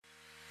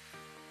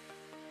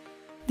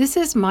This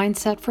is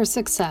Mindset for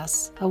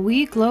Success, a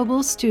We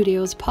Global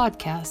Studios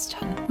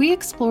podcast. We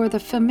explore the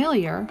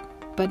familiar,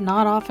 but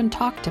not often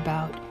talked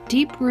about,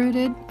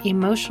 deep-rooted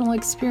emotional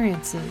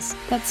experiences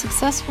that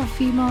successful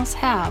females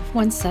have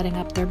when setting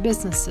up their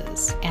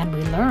businesses, and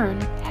we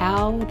learn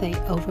how they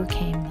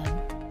overcame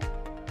them.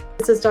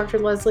 This is Dr.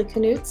 Leslie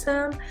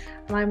Knudsen,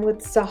 and I'm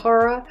with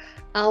Zahra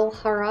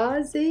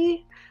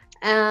Al-Harazi,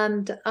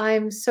 and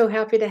I'm so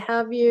happy to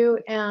have you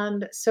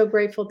and so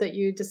grateful that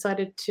you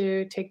decided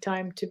to take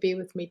time to be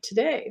with me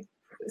today.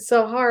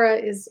 Zahra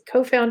is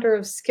co-founder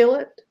of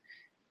Skillet,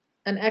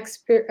 an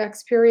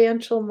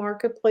experiential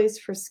marketplace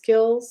for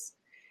skills.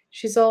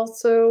 She's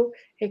also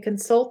a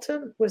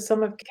consultant with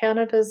some of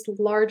Canada's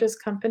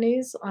largest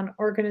companies on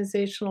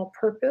organizational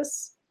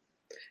purpose.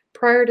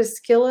 Prior to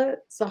Skillet,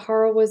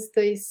 Zahra was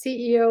the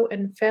CEO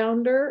and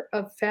founder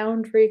of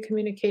Foundry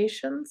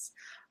Communications,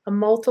 a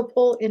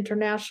multiple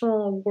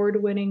international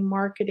award-winning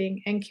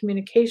marketing and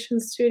communication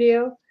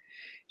studio.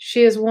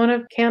 She is one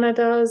of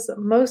Canada's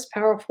most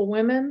powerful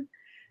women,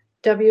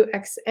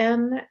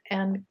 WXN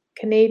and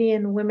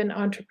Canadian Women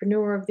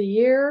Entrepreneur of the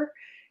Year,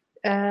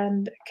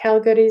 and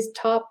Calgary's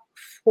top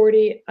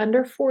 40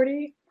 under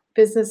 40,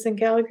 Business in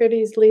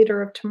Calgary's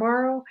Leader of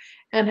Tomorrow,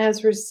 and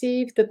has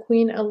received the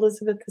Queen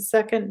Elizabeth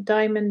II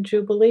Diamond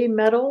Jubilee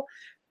Medal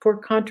for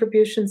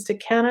contributions to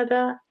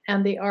Canada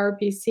and the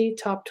RBC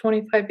Top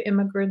 25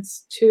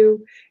 Immigrants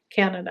to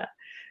Canada.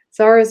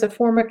 Zahra is a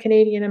former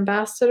Canadian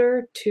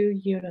ambassador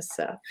to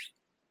UNICEF.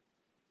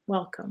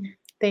 Welcome.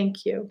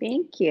 Thank you.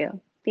 Thank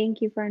you. Thank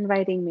you for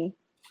inviting me.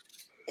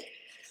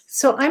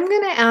 So I'm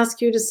going to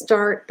ask you to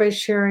start by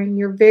sharing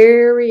your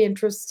very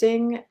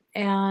interesting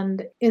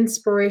and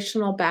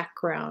inspirational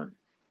background.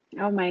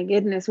 Oh my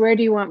goodness, where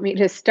do you want me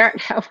to start?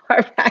 How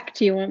far back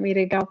do you want me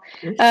to go?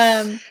 Just,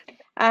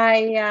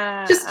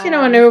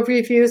 an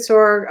overview so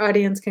our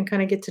audience can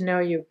kind of get to know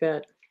you a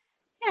bit.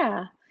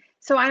 Yeah.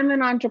 So I'm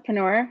an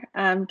entrepreneur,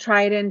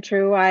 tried and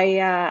true.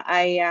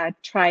 I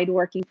tried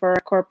working for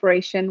a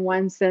corporation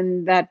once,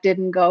 and that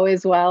didn't go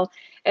as well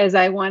as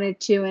I wanted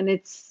to. And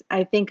it's,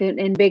 I think,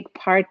 in big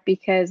part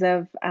because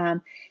of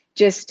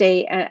just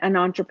an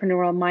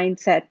entrepreneurial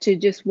mindset to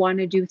just want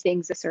to do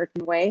things a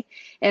certain way.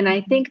 And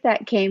I think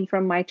that came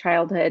from my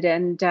childhood.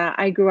 And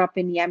I grew up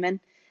in Yemen.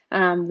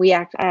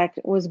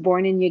 Was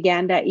born in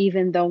Uganda,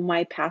 even though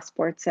my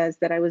passport says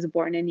that I was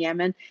born in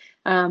Yemen,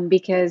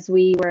 because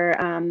we were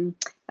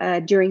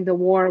during the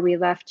war, we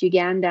left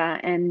Uganda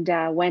and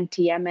went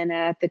to Yemen.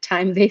 At the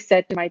time, they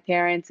said to my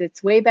parents,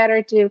 "It's way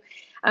better to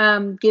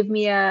give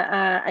me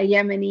a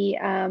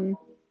Yemeni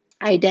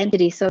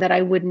identity so that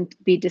I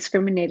wouldn't be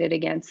discriminated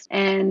against."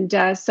 And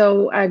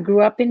so I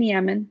grew up in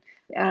Yemen.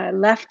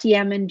 Left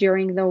Yemen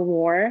during the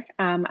war,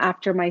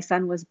 after my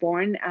son was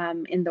born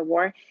in the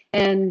war,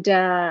 and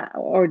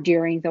or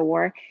during the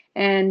war,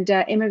 and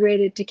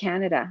immigrated to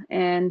Canada.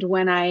 And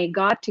when I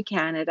got to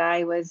Canada,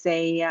 I was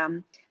a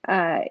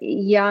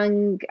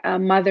young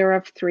mother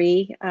of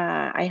three.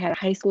 I had a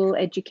high school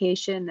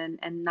education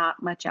and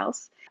not much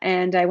else.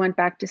 And I went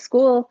back to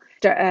school,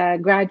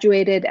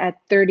 graduated at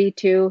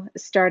 32,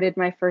 started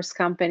my first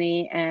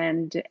company,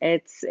 and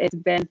it's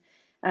been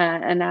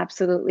an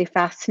absolutely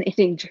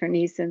fascinating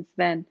journey since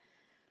then.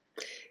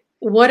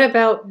 What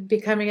about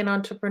becoming an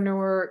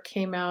entrepreneur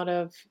came out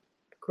of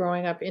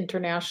growing up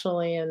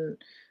internationally and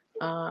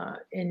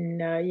in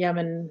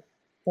Yemen,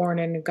 born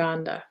in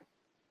Uganda?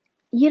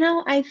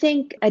 I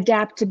think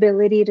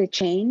adaptability to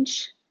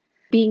change,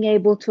 being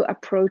able to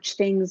approach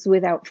things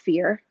without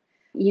fear.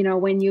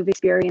 When you've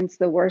experienced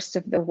the worst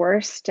of the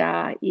worst,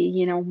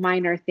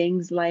 minor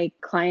things like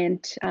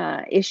client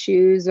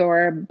issues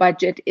or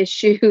budget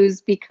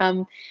issues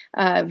become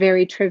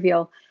very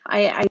trivial.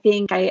 I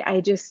think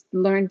I just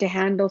learned to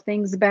handle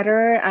things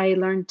better. I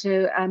learned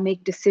to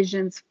make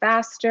decisions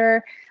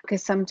faster,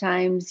 because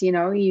sometimes,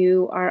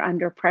 you are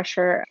under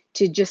pressure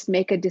to just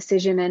make a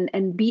decision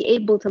and be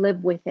able to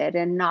live with it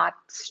and not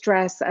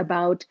stress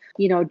about,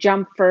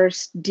 jump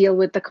first, deal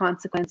with the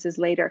consequences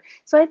later.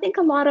 So I think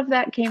a lot of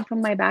that came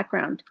from my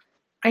background.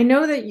 I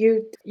know that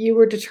you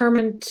were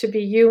determined to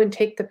be you and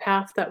take the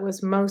path that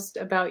was most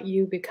about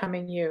you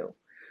becoming you.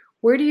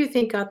 Where do you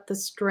think got the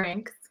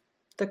strength,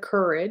 the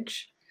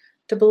courage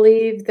to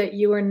believe that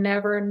you were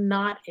never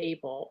not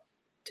able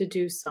to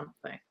do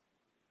something?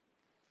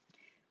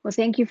 Well,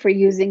 thank you for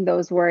using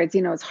those words.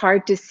 It's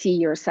hard to see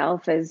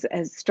yourself as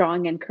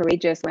strong and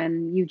courageous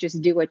when you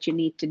just do what you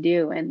need to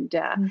do. And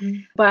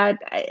but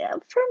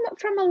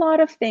from a lot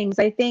of things,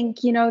 I think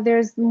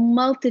there's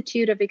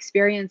multitude of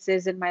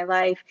experiences in my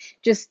life,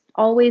 just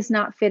always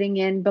not fitting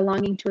in,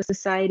 belonging to a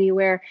society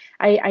where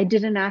I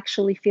didn't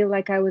actually feel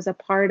like I was a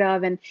part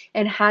of, and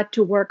had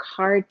to work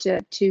hard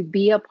to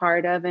be a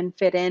part of and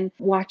fit in.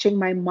 Watching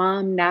my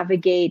mom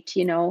navigate,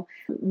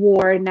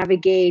 war,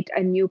 navigate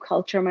a new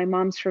culture. My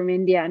mom's from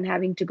India, and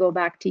having to go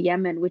back to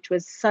Yemen, which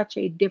was such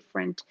a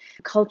different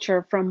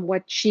culture from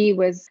what she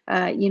was,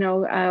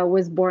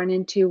 was born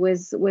into,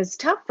 was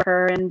tough for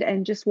her.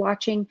 And just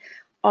watching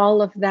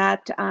all of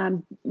that,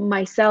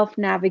 myself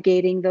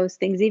navigating those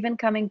things, even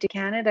coming to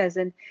Canada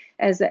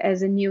as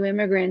a new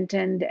immigrant,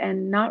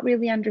 and not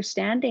really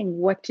understanding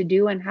what to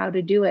do and how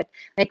to do it.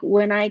 Like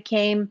when I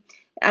came,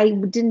 I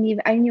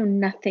knew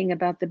nothing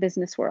about the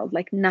business world,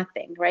 like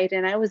nothing, right?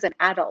 And I was an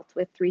adult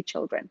with 3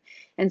 children.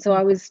 And so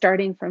I was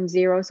starting from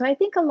zero. So I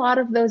think a lot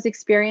of those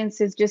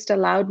experiences just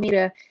allowed me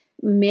to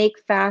make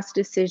fast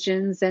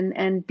decisions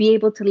and be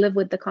able to live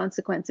with the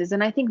consequences.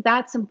 And I think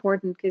that's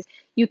important, because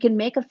you can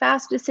make a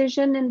fast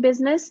decision in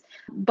business,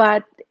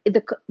 but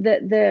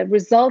the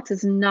result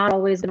is not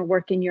always going to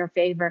work in your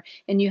favor,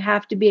 and you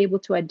have to be able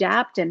to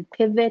adapt and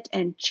pivot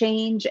and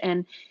change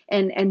and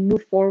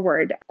move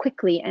forward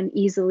quickly and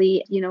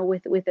easily,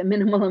 with a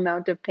minimal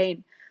amount of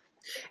pain.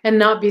 And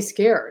not be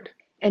scared.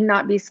 And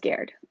not be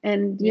scared.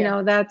 And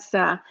that's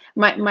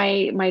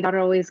my daughter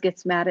always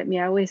gets mad at me.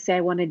 I always say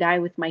I want to die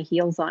with my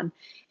heels on.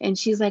 And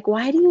she's like,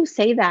 why do you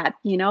say that?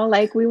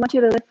 Like, we want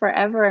you to live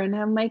forever. And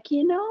I'm like,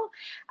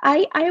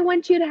 I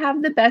want you to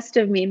have the best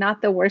of me,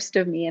 not the worst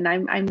of me. And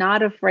I'm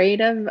not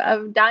afraid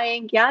of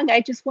dying young.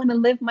 I just want to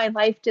live my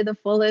life to the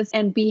fullest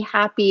and be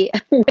happy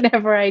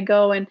whenever I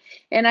go. And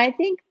I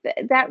think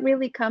that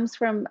really comes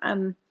from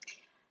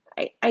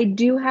I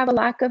do have a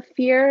lack of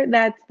fear.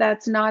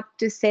 That's not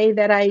to say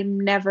that I'm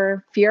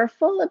never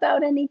fearful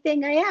about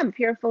anything. I am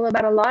fearful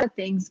about a lot of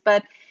things,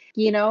 but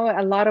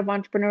a lot of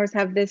entrepreneurs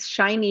have this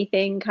shiny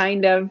thing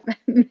kind of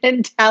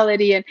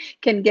mentality, and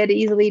can get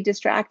easily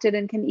distracted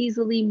and can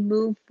easily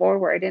move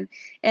forward.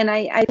 And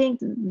I think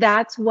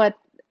that's what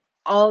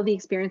all the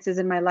experiences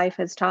in my life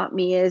has taught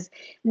me, is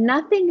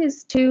nothing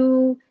is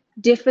too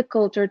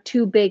difficult or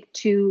too big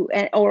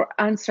or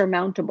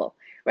unsurmountable,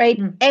 right?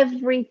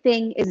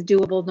 Everything is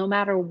doable no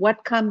matter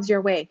what comes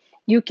your way.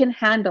 You can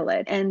handle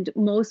it. And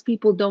most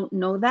people don't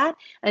know that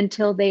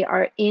until they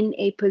are in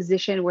a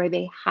position where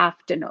they have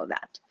to know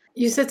that.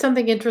 You said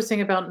something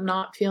interesting about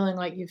not feeling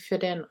like you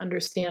fit in,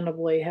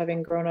 understandably,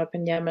 having grown up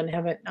in Yemen,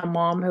 having a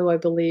mom who I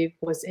believe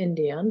was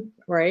Indian,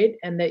 right?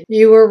 And that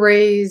you were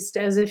raised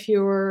as if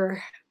you were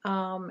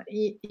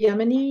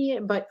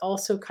Yemeni, but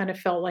also kind of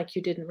felt like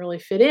you didn't really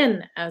fit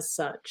in as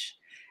such.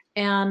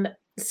 And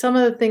some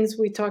of the things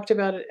we talked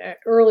about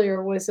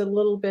earlier was a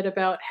little bit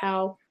about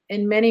how,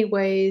 in many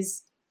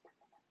ways,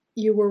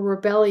 you were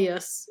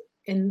rebellious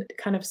in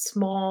kind of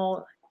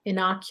small,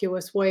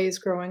 innocuous ways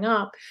growing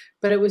up,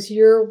 but it was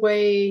your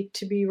way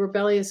to be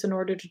rebellious in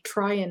order to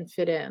try and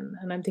fit in.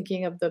 And I'm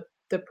thinking of the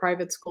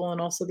private school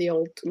and also the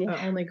old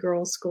only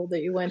girls school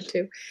that you went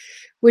to.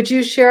 Would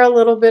you share a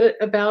little bit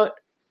about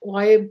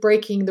why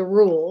breaking the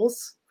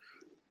rules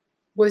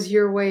was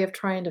your way of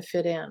trying to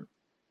fit in?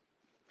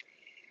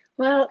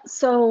 Well,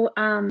 so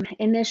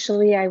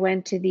initially I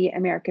went to the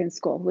American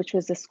school, which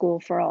was a school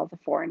for all the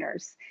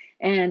foreigners.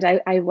 And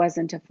I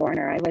wasn't a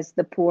foreigner. I was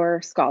the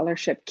poor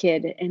scholarship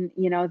kid, and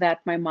that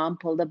my mom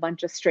pulled a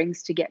bunch of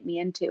strings to get me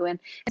into. And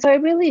so I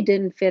really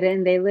didn't fit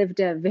in. They lived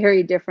a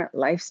very different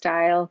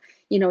lifestyle.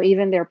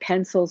 Even their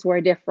pencils were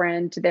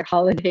different, their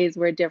holidays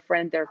were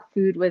different, their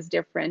food was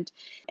different.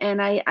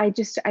 And I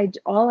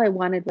all I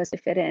wanted was to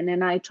fit in.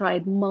 And I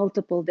tried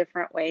multiple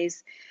different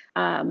ways.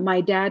 My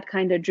dad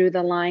kind of drew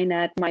the line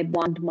at my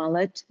blonde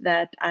mullet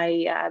that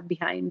I,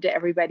 behind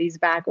everybody's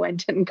back,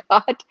 went and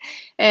got,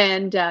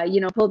 and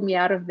pulled me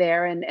out of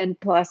there. And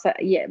plus,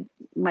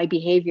 my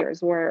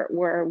behaviors were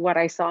what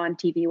I saw on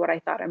TV, what I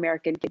thought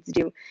American kids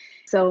do.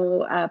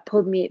 So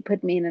put me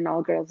in an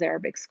all girls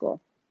Arabic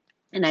school.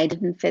 And I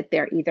didn't fit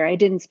there either. I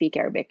didn't speak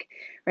Arabic,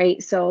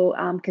 right? So,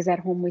 because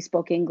at home we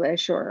spoke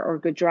English or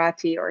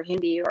Gujarati or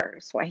Hindi or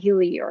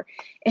Swahili or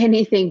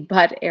anything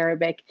but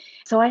Arabic.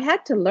 So I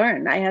had to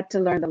learn. I had to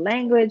learn the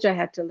language. I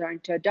had to learn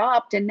to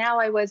adopt. And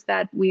now I was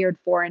that weird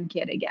foreign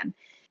kid again.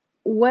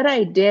 What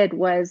I did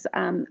was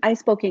I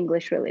spoke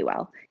English really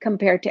well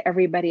compared to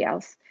everybody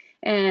else.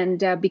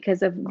 And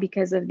because of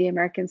the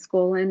American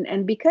school,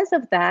 and because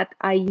of that,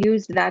 I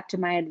used that to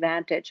my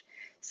advantage.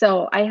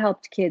 So I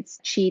helped kids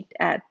cheat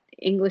at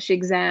English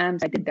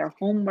exams. I did their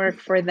homework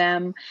for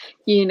them.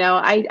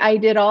 I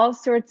did all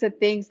sorts of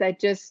things that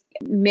just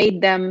made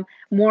them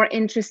more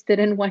interested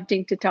in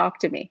wanting to talk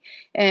to me.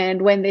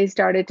 And when they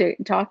started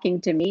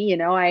talking to me,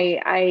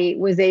 I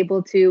was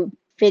able to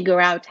figure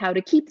out how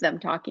to keep them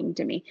talking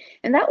to me.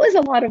 And that was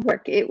a lot of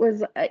work. It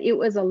was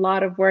a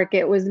lot of work.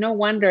 It was no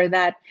wonder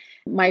that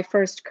my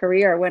first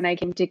career when I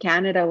came to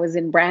Canada was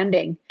in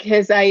branding,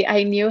 because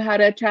I knew how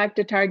to attract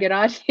a target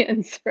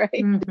audience, right?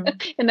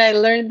 And I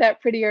learned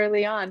that pretty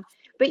early on.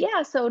 But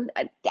yeah, so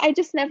I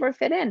just never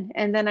fit in.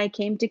 And then I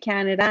came to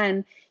Canada,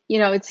 and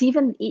it's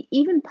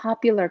even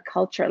popular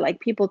culture. Like,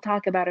 people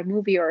talk about a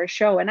movie or a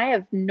show, and I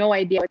have no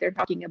idea what they're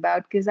talking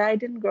about because I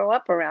didn't grow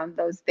up around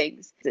those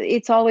things.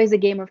 It's always a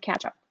game of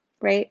catch up,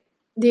 right?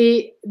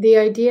 The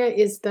idea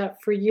is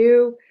that for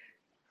you,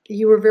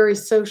 you were very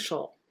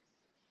social,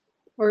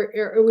 or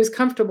it was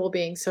comfortable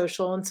being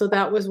social, and so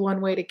that was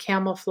one way to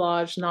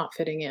camouflage not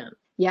fitting in.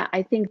 Yeah,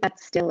 I think that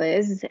still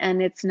is. And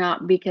it's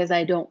not because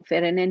I don't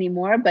fit in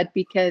anymore, but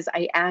because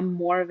I am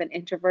more of an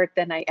introvert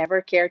than I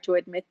ever care to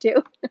admit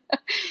to.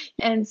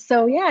 And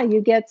so, yeah, you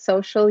get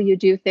social, you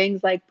do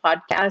things like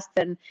podcasts,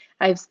 and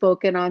I've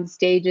spoken on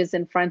stages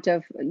in front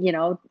of,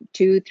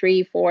 two,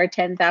 three, four,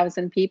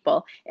 10,000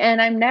 people.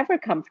 And I'm never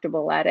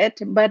comfortable at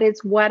it, but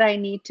it's what I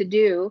need to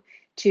do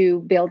to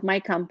build my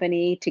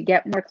company, to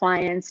get more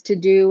clients, to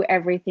do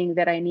everything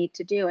that I need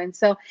to do. And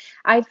so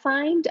I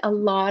find a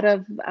lot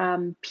of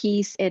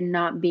peace in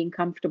not being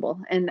comfortable.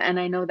 And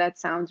I know that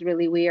sounds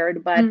really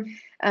weird, but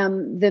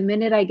the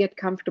minute I get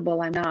comfortable,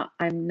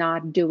 I'm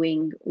not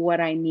doing what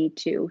I need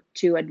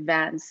to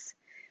advance.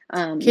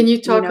 Can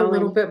you talk a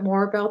little And bit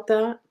more about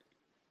that?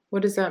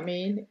 What does that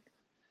mean?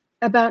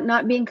 about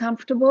not being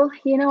comfortable,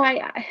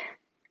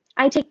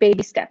 I take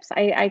baby steps.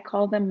 I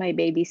call them my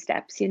baby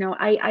steps.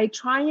 I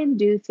try and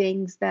do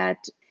things that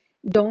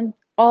don't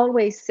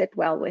always sit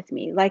well with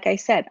me. Like I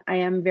said, I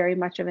am very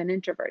much of an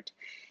introvert,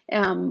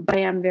 but I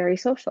am very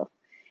social.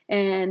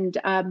 And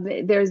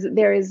there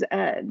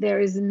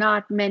is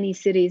not many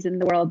cities in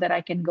the world that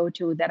I can go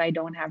to that I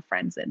don't have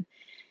friends in.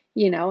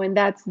 And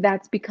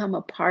that's become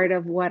a part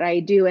of what I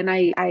do. And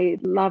I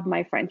love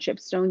my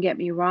friendships, don't get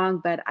me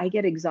wrong, but I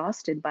get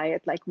exhausted by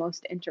it like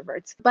most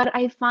introverts. But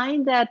I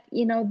find that,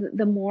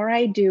 the more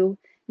I do,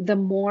 the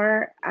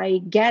more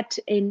I get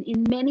in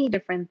many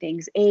different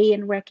things,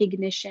 in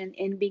recognition,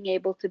 in being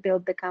able to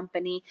build the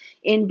company,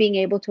 in being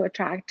able to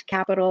attract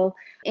capital,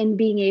 in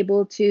being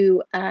able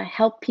to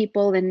help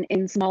people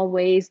in small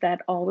ways.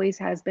 That always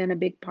has been a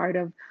big part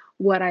of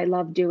what I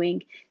love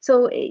doing.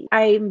 So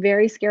I'm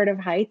very scared of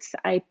heights.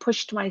 I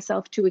pushed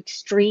myself to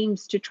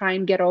extremes to try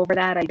and get over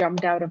that. I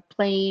jumped out of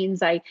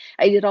planes. I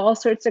did all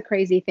sorts of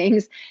crazy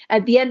things.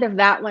 At the end of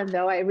that one,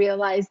 though, I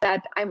realized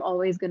that I'm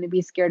always going to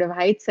be scared of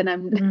heights,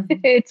 and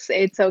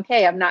it's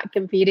okay. I'm not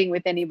competing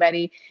with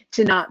anybody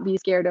to not be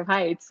scared of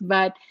heights.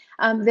 But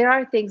there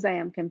are things I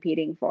am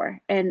competing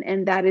for,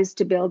 and that is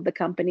to build the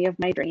company of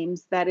my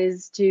dreams. That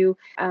is to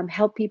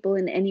help people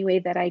in any way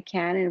that I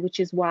can, and which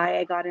is why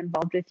I got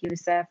involved with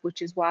UNICEF,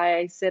 which is why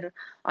I sit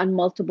on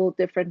multiple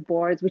different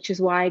boards, which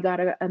is why I got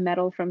a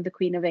medal from the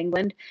Queen of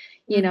England.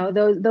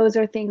 Those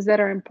are things that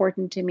are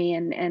important to me,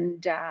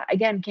 and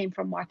again, came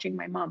from watching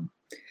my mom.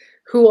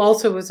 Who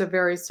also was a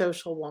very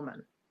social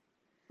woman,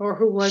 or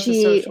who was a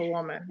She social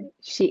woman.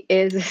 She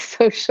is a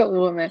social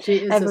woman. She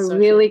I is have a a social.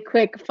 really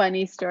quick,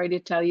 funny story to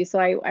tell you. So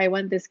I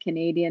won this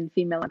Canadian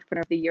Female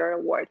Entrepreneur of the Year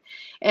award.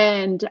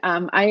 And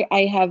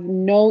I have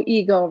no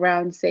ego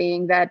around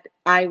saying that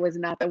I was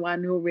not the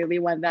one who really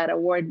won that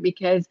award,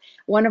 because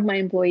one of my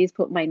employees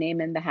put my name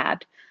in the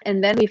hat.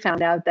 And then we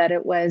found out that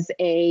it was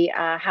a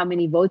how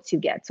many votes you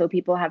get. So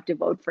people have to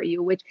vote for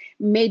you, which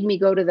made me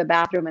go to the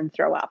bathroom and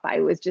throw up. I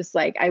was just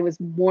like, I was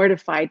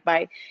mortified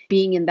by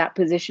being in that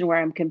position where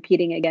I'm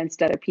competing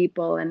against other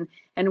people and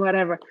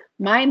whatever.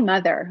 My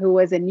mother, who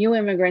was a new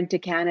immigrant to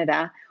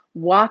Canada,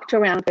 walked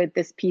around with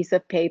this piece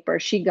of paper.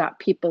 She got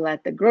people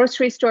at the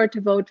grocery store to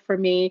vote for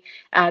me,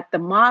 at the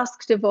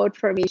mosque to vote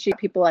for me. She got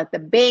people at the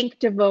bank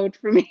to vote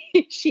for me.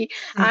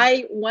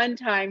 I one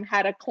time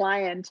had a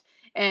client,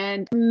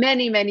 and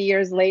many, many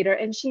years later,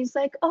 and she's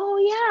like, "Oh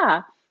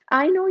yeah,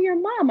 I know your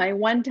mom. I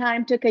one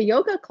time took a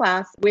yoga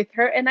class with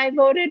her, and I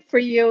voted for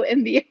you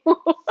in the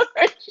award."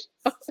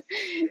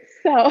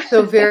 So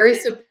So very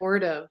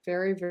supportive,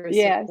 very, very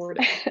yes.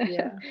 supportive. Yeah,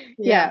 Yeah,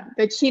 yeah.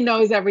 but she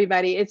knows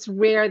everybody. It's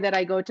rare that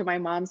I go to my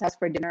mom's house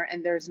for dinner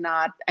and there's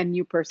not a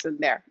new person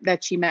there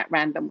that she met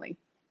randomly.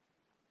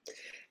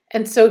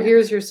 And so Yeah.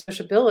 here's your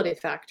sociability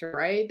factor,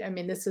 right? I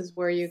mean, this is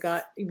where you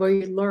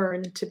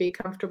learn to be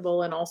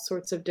comfortable in all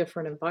sorts of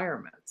different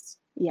environments.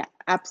 Yeah,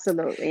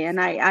 absolutely. And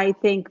I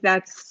think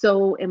that's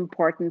so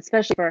important,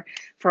 especially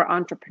for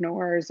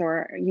entrepreneurs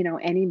or,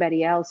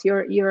 anybody else.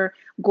 You're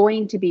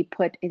going to be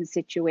put in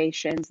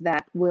situations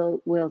that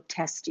will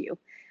test you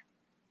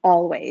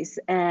always,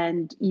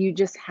 and you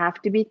just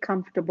have to be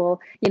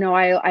comfortable.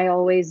 I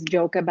always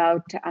joke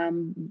about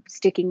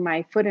sticking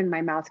my foot in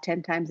my mouth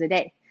 10 times a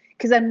day,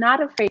 because I'm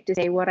not afraid to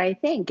say what I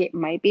think. It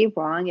might be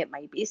wrong, it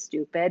might be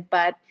stupid,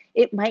 but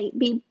it might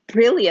be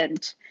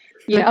brilliant,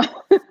 you know.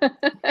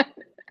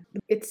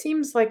 It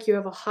seems like you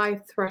have a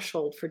high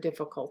threshold for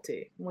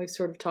difficulty. We've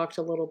sort of talked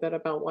a little bit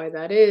about why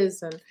that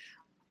is, and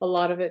a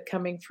lot of it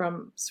coming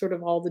from sort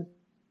of all the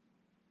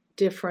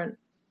different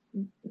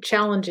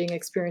challenging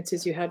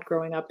experiences you had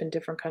growing up in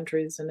different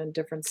countries and in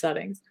different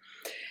settings.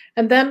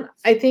 And then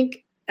I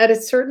think at a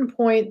certain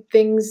point,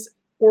 things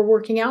were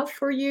working out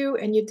for you,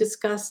 and you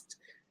discussed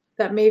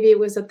that maybe it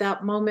was at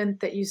that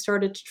moment that you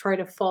started to try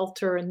to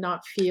falter and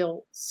not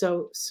feel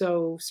so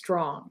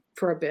strong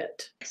for a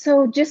bit.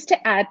 So just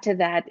to add to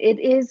that, it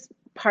is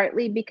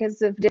partly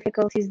because of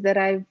difficulties that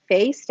I've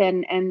faced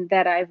and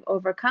that I've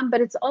overcome,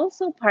 but it's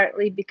also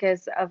partly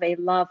because of a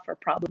love for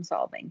problem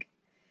solving.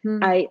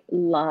 Hmm. I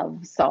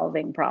love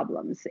solving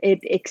problems. It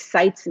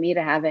excites me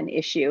to have an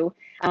issue,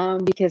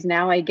 because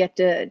now I get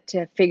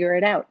to figure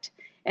it out.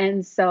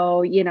 And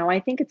so, I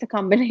think it's a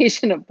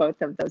combination of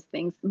both of those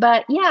things.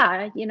 But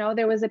yeah,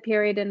 there was a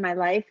period in my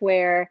life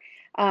where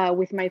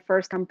With my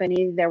first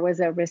company, there was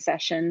a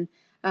recession.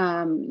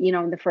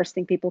 The first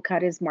thing people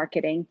cut is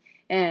marketing.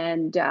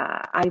 And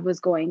I was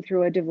going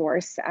through a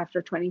divorce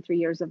after 23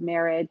 years of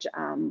marriage.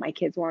 My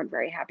kids weren't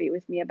very happy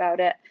with me about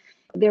it.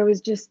 There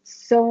was just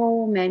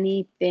so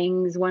many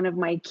things. One of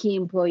my key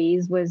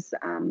employees was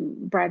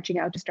branching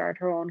out to start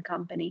her own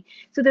company.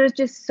 So there's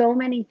just so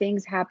many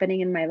things happening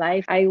in my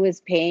life. I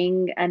was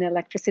paying an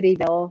electricity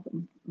bill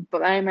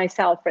by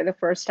myself for the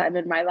first time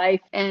in my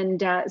life,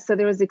 and so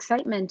there was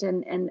excitement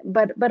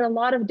but a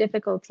lot of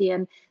difficulty.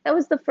 And that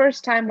was the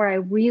first time where I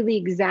really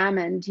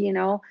examined,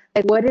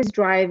 like, what is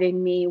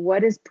driving me,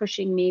 what is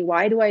pushing me,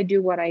 why do I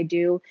do what I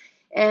do?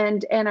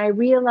 And I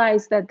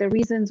realized that the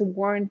reasons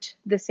weren't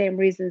the same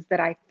reasons that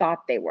I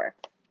thought they were.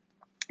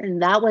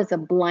 And that was a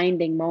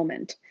blinding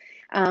moment,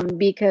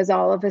 because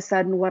all of a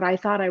sudden, what I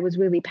thought I was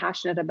really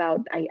passionate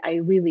about, I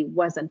really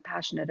wasn't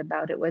passionate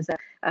about. It was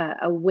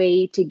a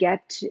way to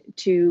get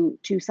to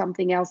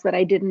something else that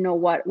I didn't know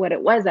what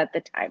it was at the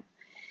time.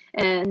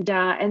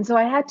 And so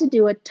I had to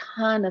do a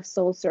ton of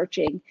soul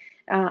searching,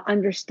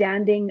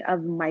 understanding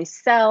of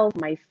myself,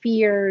 my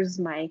fears,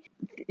 my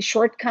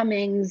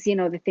shortcomings,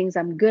 the things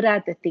I'm good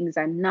at, the things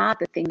I'm not,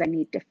 the things I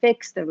need to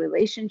fix, the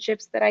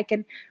relationships that I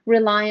can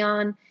rely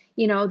on.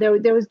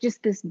 There was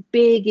just this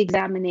big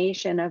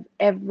examination of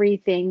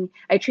everything.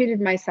 I treated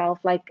myself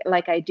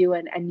like I do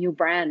a new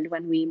brand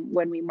when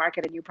we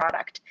market a new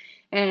product.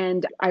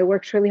 And I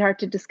worked really hard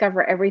to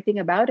discover everything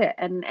about it,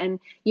 and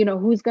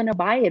who's going to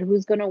buy it,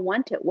 who's going to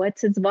want it,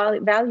 what's its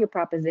value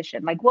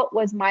proposition, like what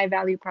was my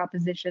value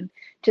proposition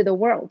to the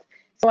world.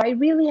 So I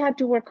really had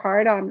to work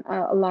hard on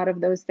a lot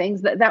of those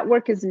things. That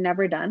work is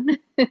never done.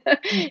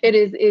 It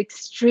is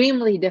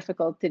extremely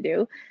difficult to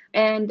do.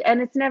 And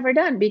it's never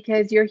done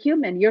because you're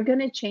human. You're going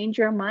to change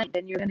your mind,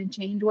 and you're going to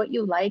change what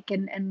you like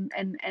and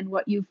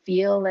what you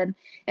feel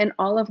and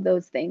all of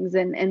those things.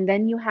 And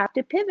then you have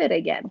to pivot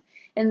again.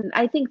 And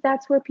I think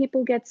that's where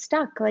people get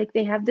stuck. Like,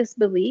 they have this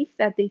belief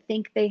that they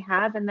think they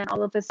have, and then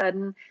all of a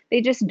sudden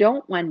they just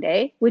don't one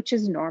day, which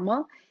is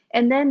normal.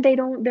 And then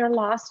they're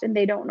lost and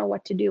they don't know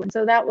what to do. And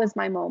so that was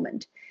my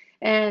moment.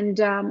 And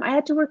I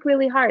had to work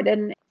really hard,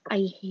 and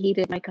I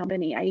hated my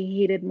company. I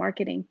hated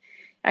marketing.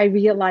 I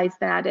realized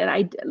that.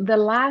 And the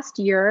last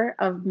year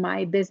of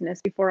my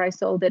business before I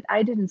sold it,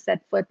 I didn't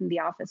set foot in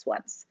the office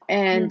once.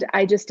 And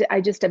I just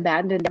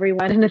abandoned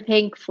everyone. And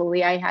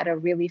thankfully, I had a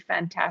really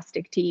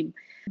fantastic team.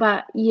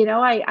 But,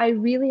 I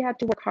really had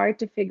to work hard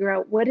to figure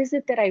out, what is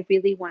it that I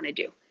really want to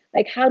do?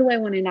 Like, how do I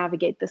want to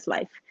navigate this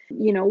life?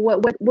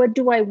 What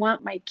do I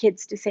want my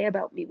kids to say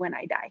about me when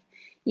I die?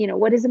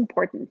 What is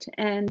important?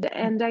 And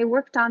I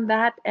worked on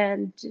that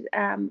and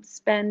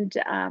spent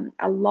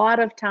a lot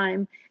of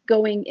time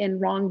going in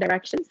wrong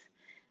directions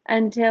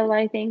until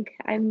I think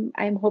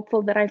I'm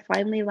hopeful that I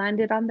finally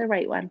landed on the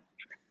right one.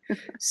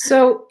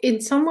 So,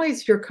 in some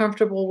ways, you're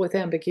comfortable with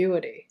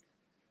ambiguity.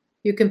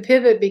 You can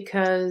pivot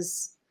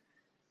because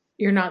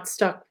you're not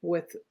stuck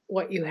with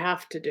what you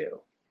have to do.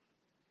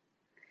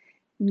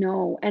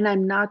 No, and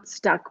I'm not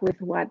stuck with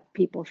what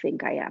people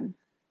think I am.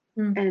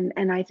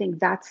 And I think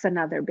that's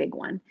another big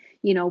one.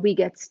 We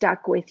get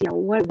stuck with,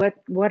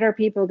 what are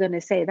people going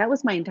to say? That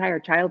was my entire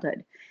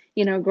childhood.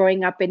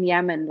 Growing up in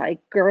Yemen, like,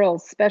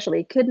 girls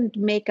especially couldn't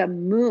make a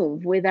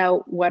move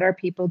without, what are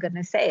people going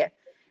to say?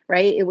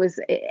 Right?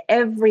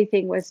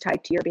 Everything was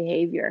tied to your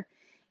behavior.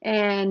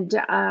 And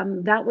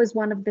that was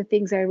one of the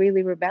things I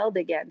really rebelled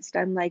against.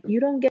 I'm like, you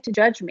don't get to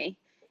judge me.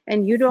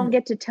 And you don't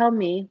get to tell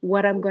me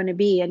what I'm going to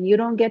be. And you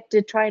don't get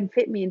to try and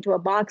fit me into a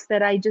box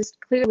that I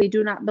just clearly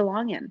do not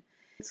belong in.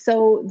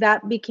 So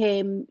that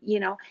became,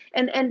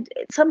 and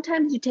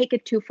sometimes you take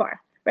it too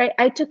far, right?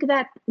 I took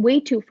that way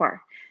too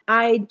far.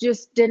 I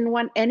just didn't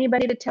want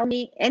anybody to tell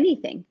me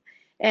anything.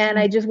 And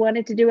I just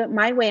wanted to do it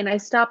my way. And I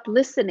stopped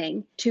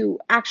listening to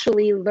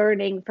actually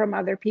learning from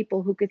other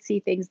people who could see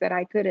things that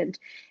I couldn't.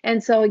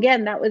 And so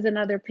again, that was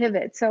another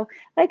pivot. So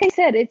like I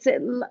said,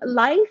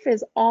 life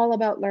is all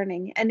about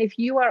learning. And if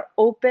you are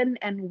open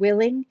and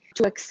willing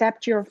to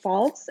accept your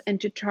faults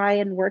and to try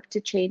and work to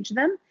change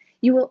them,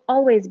 you will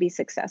always be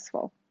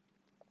successful.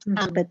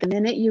 But the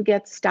minute you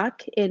get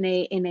stuck in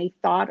a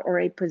thought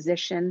or a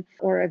position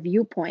or a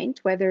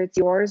viewpoint, whether it's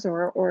yours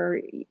or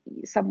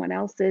someone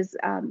else's,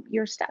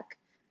 you're stuck.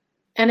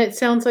 And it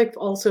sounds like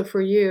also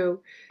for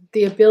you,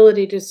 the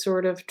ability to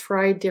sort of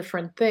try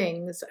different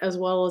things, as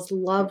well as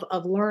love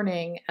of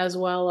learning, as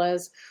well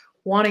as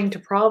wanting to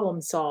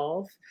problem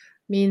solve,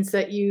 means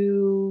that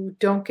you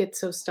don't get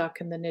so stuck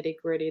in the nitty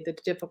gritty, the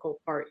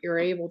difficult part. You're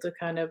able to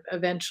kind of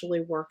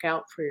eventually work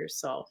out for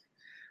yourself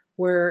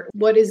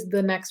what is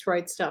the next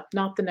right step?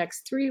 Not the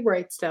next 3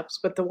 right steps,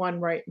 but the one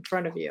right in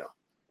front of you.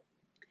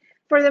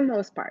 For the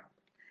most part.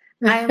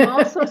 I am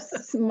also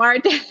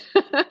smart.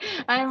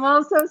 I'm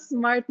also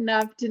smart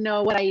enough to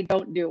know what I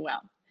don't do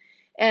well.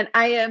 And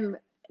I am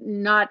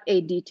not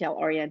a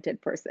detail-oriented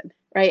person,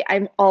 right?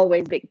 I'm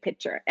always big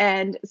picture.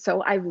 And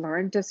so I've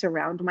learned to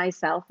surround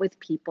myself with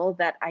people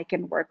that I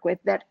can work with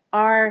that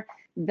are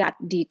that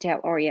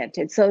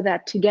detail-oriented, so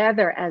that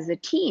together as a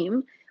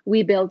team,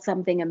 we build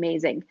something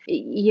amazing.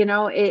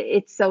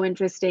 It's so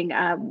interesting.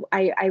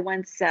 I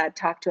once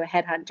talked to a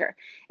headhunter,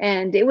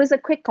 and it was a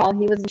quick call.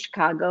 He was in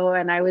Chicago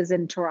and I was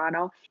in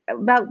Toronto.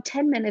 About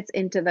 10 minutes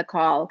into the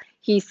call,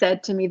 he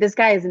said to me, this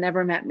guy has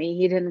never met me.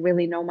 He didn't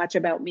really know much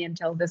about me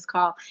until this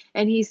call.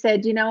 And he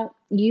said,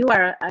 you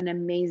are an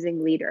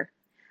amazing leader.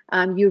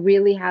 You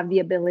really have the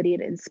ability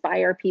to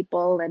inspire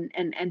people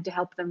and to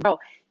help them grow.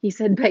 He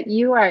said, but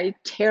you are a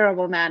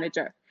terrible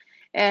manager.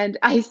 And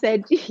I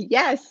said,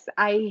 yes,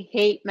 I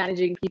hate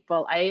managing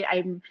people.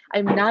 I'm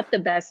not the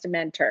best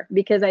mentor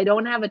because I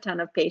don't have a ton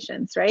of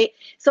patience, right?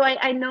 So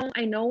I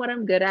know what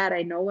I'm good at.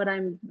 I know what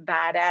I'm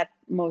bad at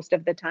most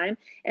of the time.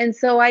 And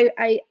so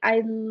I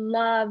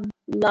love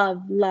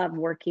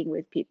working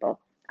with people.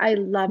 I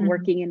love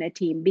working in a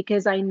team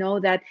because I know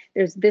that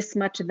there's this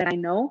much that I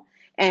know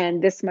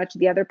and this much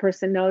the other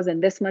person knows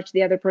and this much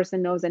the other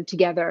person knows, and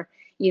together,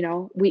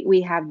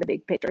 we have the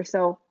big picture.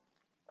 So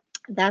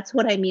that's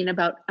what I mean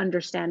about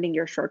understanding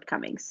your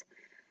shortcomings.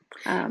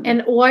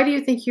 And why do you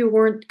think you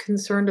weren't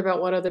concerned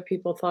about what other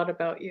people thought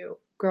about you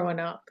growing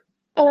up?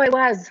 Oh, I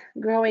was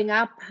growing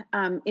up.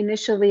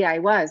 Initially,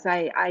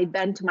 I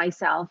bent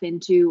myself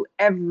into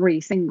every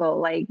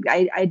single,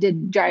 I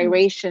did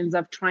gyrations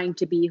of trying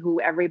to be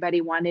who everybody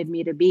wanted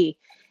me to be.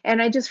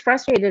 And I just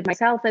frustrated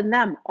myself and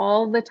them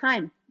all the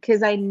time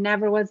because I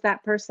never was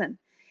that person.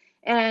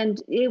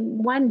 And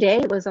one day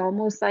it was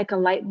almost like a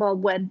light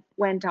bulb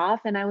went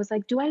off, and I was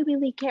like, do I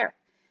really care?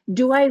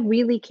 Do I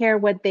really care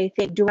what they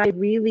think? Do I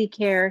really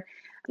care?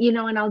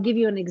 And I'll give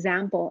you an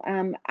example.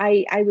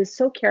 I was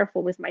so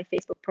careful with my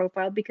Facebook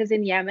profile because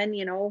in Yemen,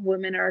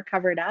 women are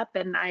covered up,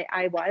 and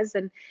I was,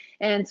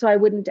 and so I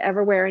wouldn't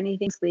ever wear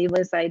anything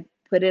sleeveless. I'd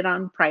put it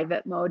on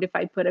private mode if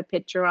I put a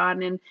picture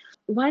on. And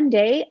one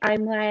day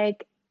I'm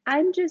like,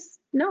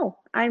 no,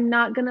 I'm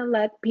not going to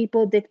let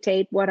people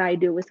dictate what I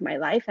do with my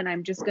life, and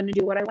I'm just going to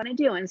do what I want to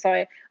do. And so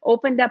I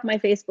opened up my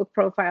Facebook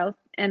profile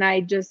and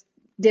I just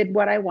did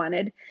what I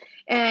wanted.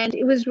 And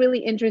it was really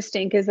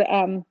interesting because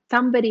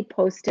somebody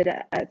posted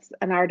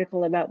an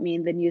article about me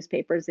in the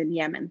newspapers in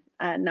Yemen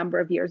a number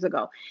of years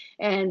ago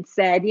and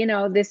said,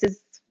 this is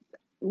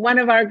one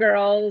of our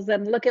girls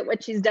and look at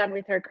what she's done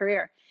with her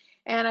career.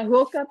 And I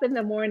woke up in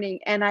the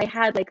morning and I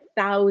had like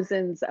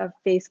thousands of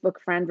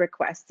Facebook friend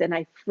requests, and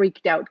I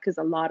freaked out because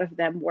a lot of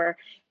them were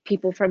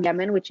people from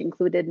Yemen, which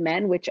included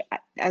men, which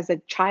as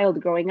a child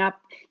growing up,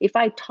 if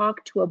I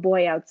talked to a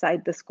boy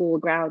outside the school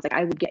grounds,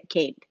 I would get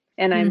caned.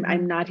 And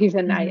I'm not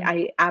even,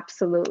 I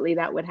absolutely,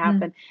 that would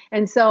happen.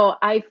 And so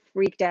I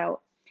freaked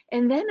out.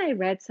 And then I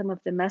read some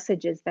of the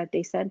messages that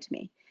they sent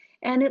me.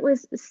 And it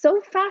was so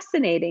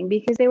fascinating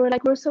because they were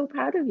like, we're so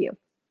proud of you.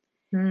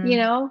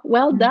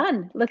 Well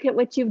done. Look at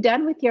what you've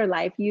done with your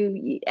life.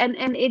 And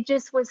it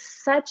just was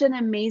such an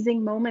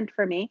amazing moment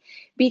for me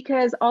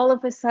because all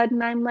of a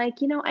sudden I'm like,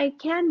 I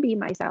can be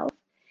myself.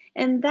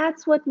 And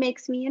that's what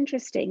makes me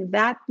interesting.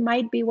 That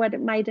might be what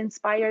it might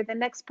inspire the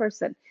next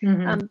person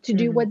to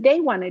do what they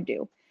want to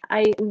do.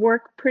 I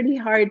work pretty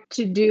hard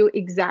to do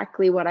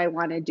exactly what I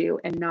want to do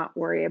and not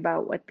worry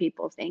about what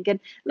people think. And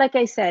like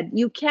I said,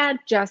 you can't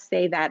just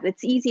say that.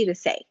 It's easy to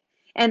say.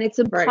 And it's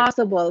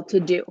impossible to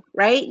do,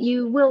 right?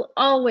 You will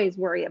always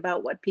worry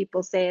about what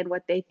people say and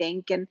what they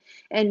think, and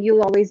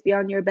you'll always be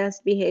on your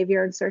best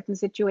behavior in certain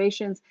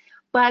situations.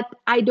 But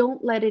I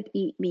don't let it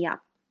eat me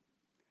up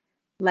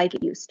like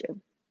it used to.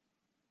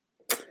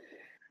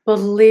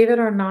 Believe it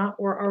or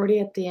not, we're already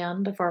at the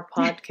end of our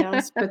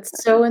podcast, but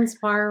so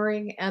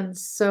inspiring and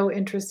so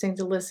interesting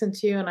to listen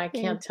to you. And I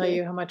can't tell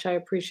you how much I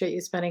appreciate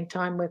you spending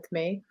time with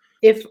me.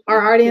 If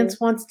our audience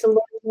wants to learn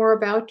more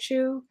about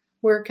you,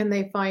 where can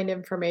they find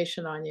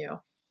information on you?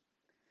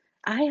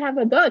 I have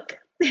a book.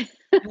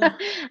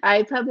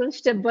 I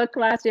published a book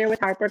last year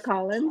with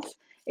HarperCollins.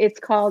 It's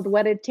called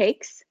What It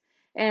Takes.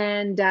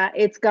 And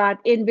it's got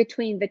in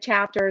between the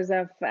chapters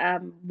of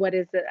what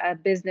is a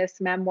business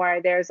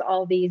memoir, there's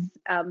all these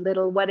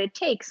little what it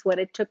takes, what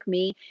it took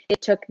me.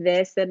 It took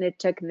this and it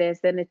took this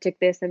and it took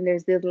this. And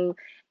there's little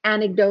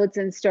anecdotes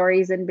and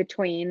stories in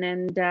between.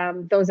 And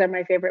those are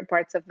my favorite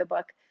parts of the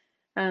book.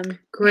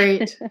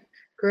 Great.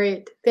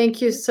 Great.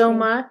 Thank you so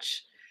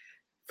much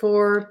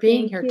for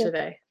being here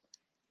today.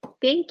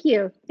 Thank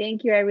you.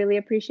 Thank you. I really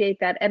appreciate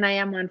that. And I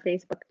am on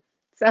Facebook.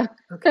 So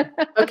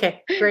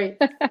Okay, great.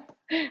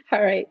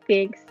 All right,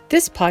 thanks.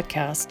 This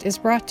podcast is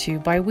brought to you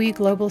by We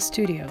Global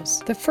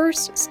Studios, the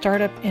first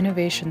startup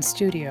innovation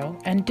studio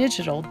and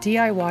digital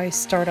DIY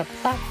startup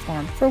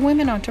platform for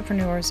women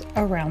entrepreneurs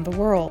around the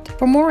world.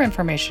 For more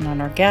information on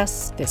our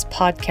guests, this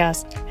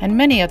podcast, and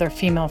many other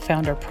female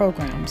founder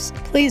programs,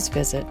 please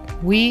visit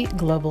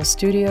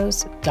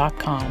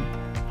weglobalstudios.com.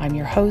 I'm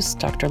your host,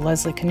 Dr.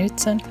 Leslie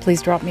Knutson.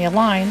 Please drop me a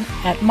line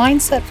at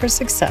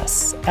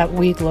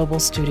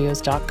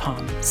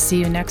mindsetforsuccess@weglobalstudios.com. See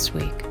you next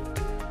week.